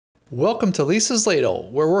Welcome to Lisa's Ladle,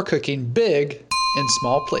 where we're cooking big in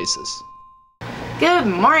small places. Good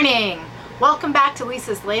morning! Welcome back to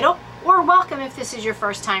Lisa's Ladle, or welcome if this is your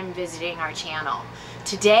first time visiting our channel.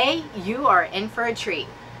 Today, you are in for a treat.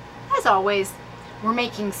 As always, we're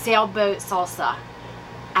making sailboat salsa.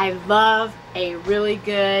 I love a really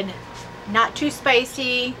good, not too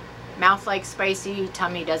spicy, mouth likes spicy,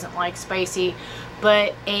 tummy doesn't like spicy,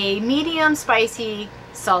 but a medium spicy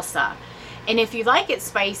salsa. And if you like it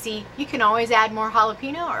spicy, you can always add more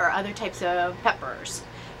jalapeno or other types of peppers.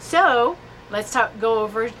 So let's go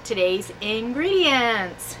over today's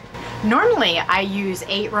ingredients. Normally I use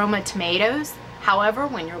 8 Roma tomatoes. However,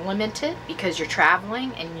 when you're limited because you're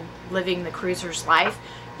traveling and living the cruiser's life,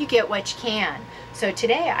 you get what you can. So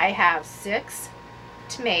today I have 6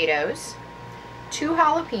 tomatoes, 2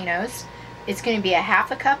 jalapenos. It's going to be a half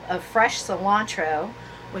a cup of fresh cilantro,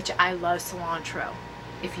 which I love cilantro.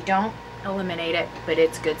 If you don't, eliminate it, but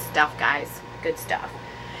it's good stuff, guys. Good stuff.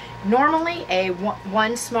 Normally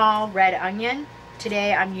one small red onion.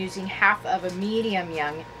 Today I'm using half of a medium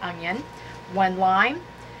young onion, 1 lime,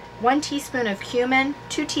 1 teaspoon of cumin,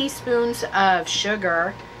 2 teaspoons of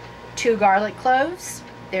sugar, 2 garlic cloves,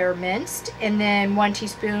 they're minced, and then 1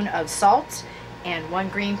 teaspoon of salt and 1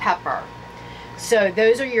 green pepper. So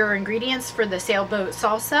those are your ingredients for the sailboat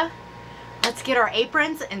salsa. Let's get our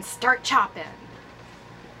aprons and start chopping.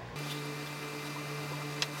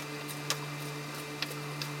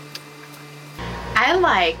 I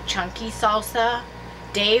like chunky salsa.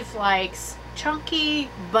 Dave likes chunky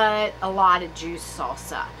but a lot of juice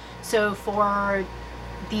salsa. So for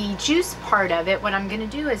the juice part of it, what I'm going to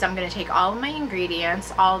do is I'm going to take all of my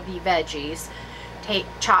ingredients, all the veggies,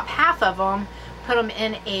 chop half of them, put them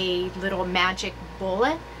in a little magic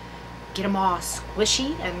bullet, get them all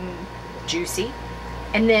squishy and juicy,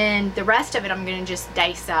 and then the rest of it I'm going to just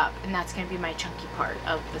dice up, and that's going to be my chunky part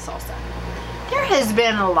of the salsa. There has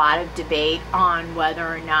been a lot of debate on whether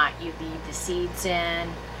or not you leave the seeds in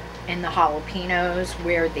the jalapenos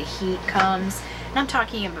where the heat comes. And I'm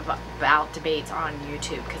talking about debates on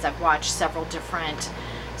YouTube because I've watched several different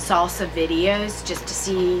salsa videos just to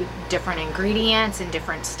see different ingredients and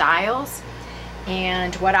different styles.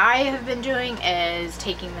 And what I have been doing is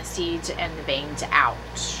taking the seeds and the veins out.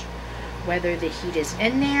 Whether the heat is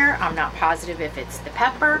in there, I'm not positive if it's the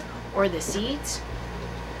pepper or the seeds.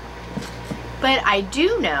 But I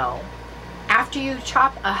do know, after you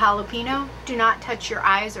chop a jalapeno, do not touch your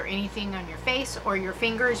eyes or anything on your face or your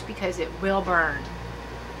fingers because it will burn.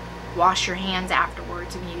 Wash your hands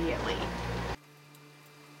afterwards immediately.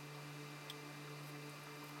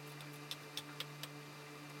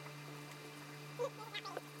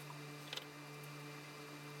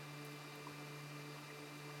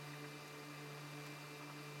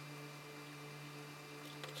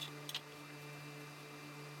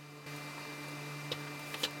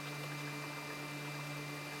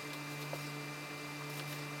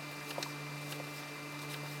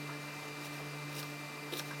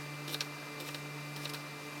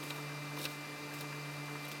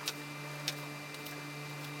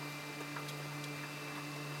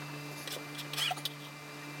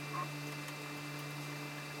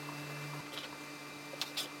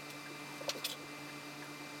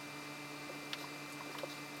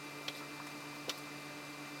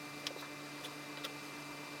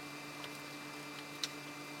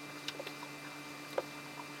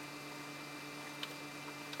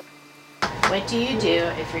 What do you do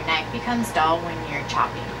if your knife becomes dull when you're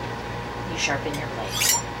chopping? You sharpen your blade.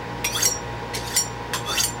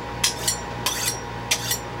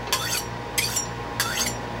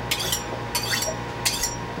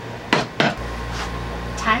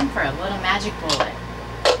 Time for a little magic bullet.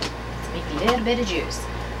 Let's make a little bit of juice.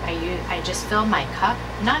 I just fill my cup,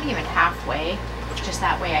 not even halfway, just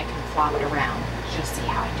that way I can flop it around. You'll see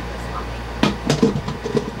how I do the flopping.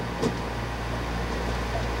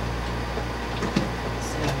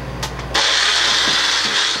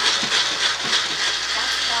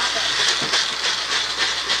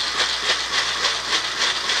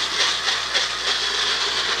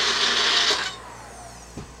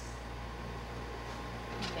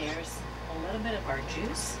 There's a little bit of our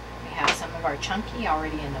juice. We have some of our chunky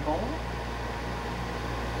already in the bowl.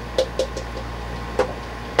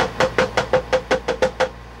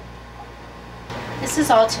 This is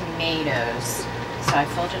all tomatoes, so I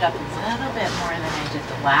filled it up a little bit more than I did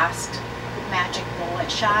the last magic bullet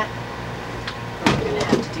shot. We're going to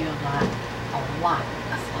have to do a lot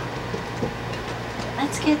of flopping.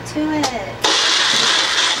 Let's get to it.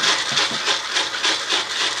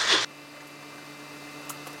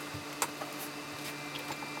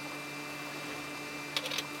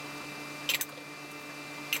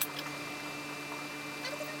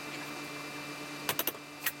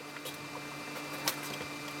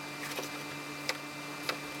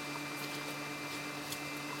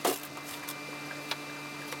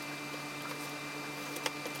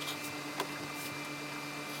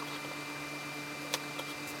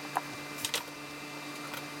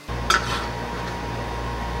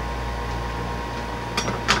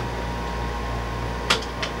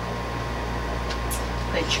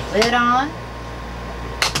 Put your lid on.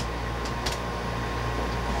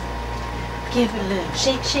 Give it a little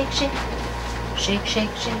shake, shake, shake. Shake,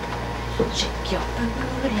 shake, shake. Shake your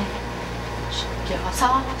booty. Shake your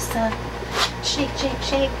salsa. Shake, shake,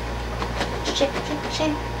 shake. Shake, shake,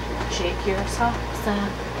 shake. Shake your salsa.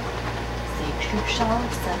 Shake your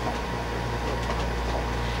salsa.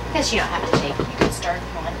 I guess you don't have to shake it. You can stir if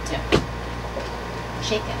you want to.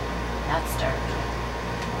 Shake it, not stir.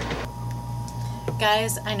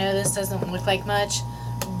 Guys, I know this doesn't look like much,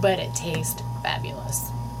 but it tastes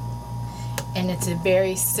fabulous. And it's a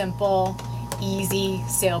very simple, easy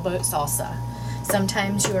sailboat salsa.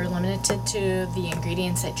 Sometimes you are limited to the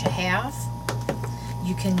ingredients that you have.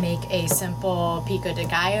 You can make a simple pico de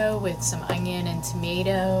gallo with some onion and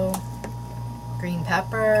tomato, green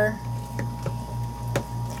pepper,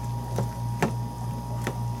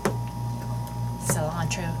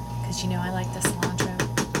 cilantro, because you know I like the cilantro.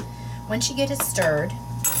 Once you get it stirred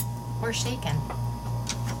or shaken,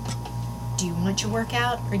 do you want your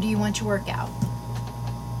workout or do you want your workout?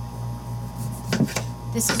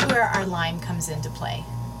 This is where our lime comes into play.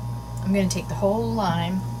 I'm going to take the whole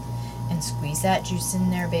lime and squeeze that juice in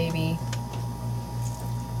there, baby.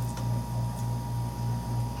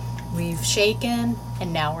 We've shaken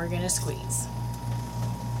and now we're going to squeeze.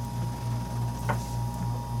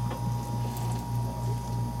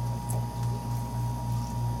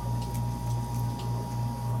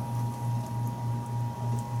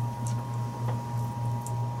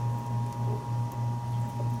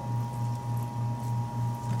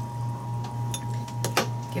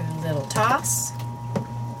 Give it a little toss.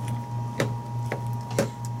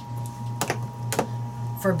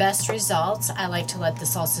 For best results, I like to let the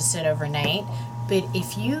salsa sit overnight, but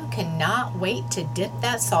if you cannot wait to dip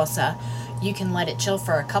that salsa, you can let it chill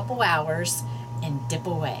for a couple hours and dip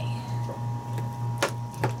away.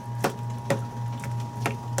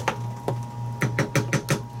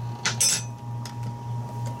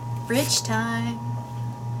 Fridge time.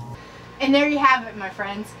 And there you have it, my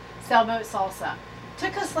friends. Sailboat salsa.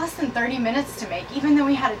 Took us less than 30 minutes to make, even though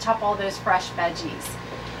we had to chop all those fresh veggies.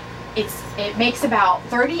 It makes about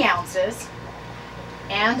 30 ounces.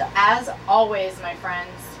 And as always, my friends,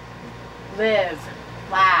 live,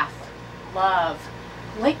 laugh, love,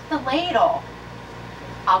 lick the ladle.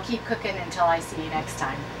 I'll keep cooking until I see you next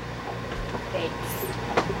time. Thanks.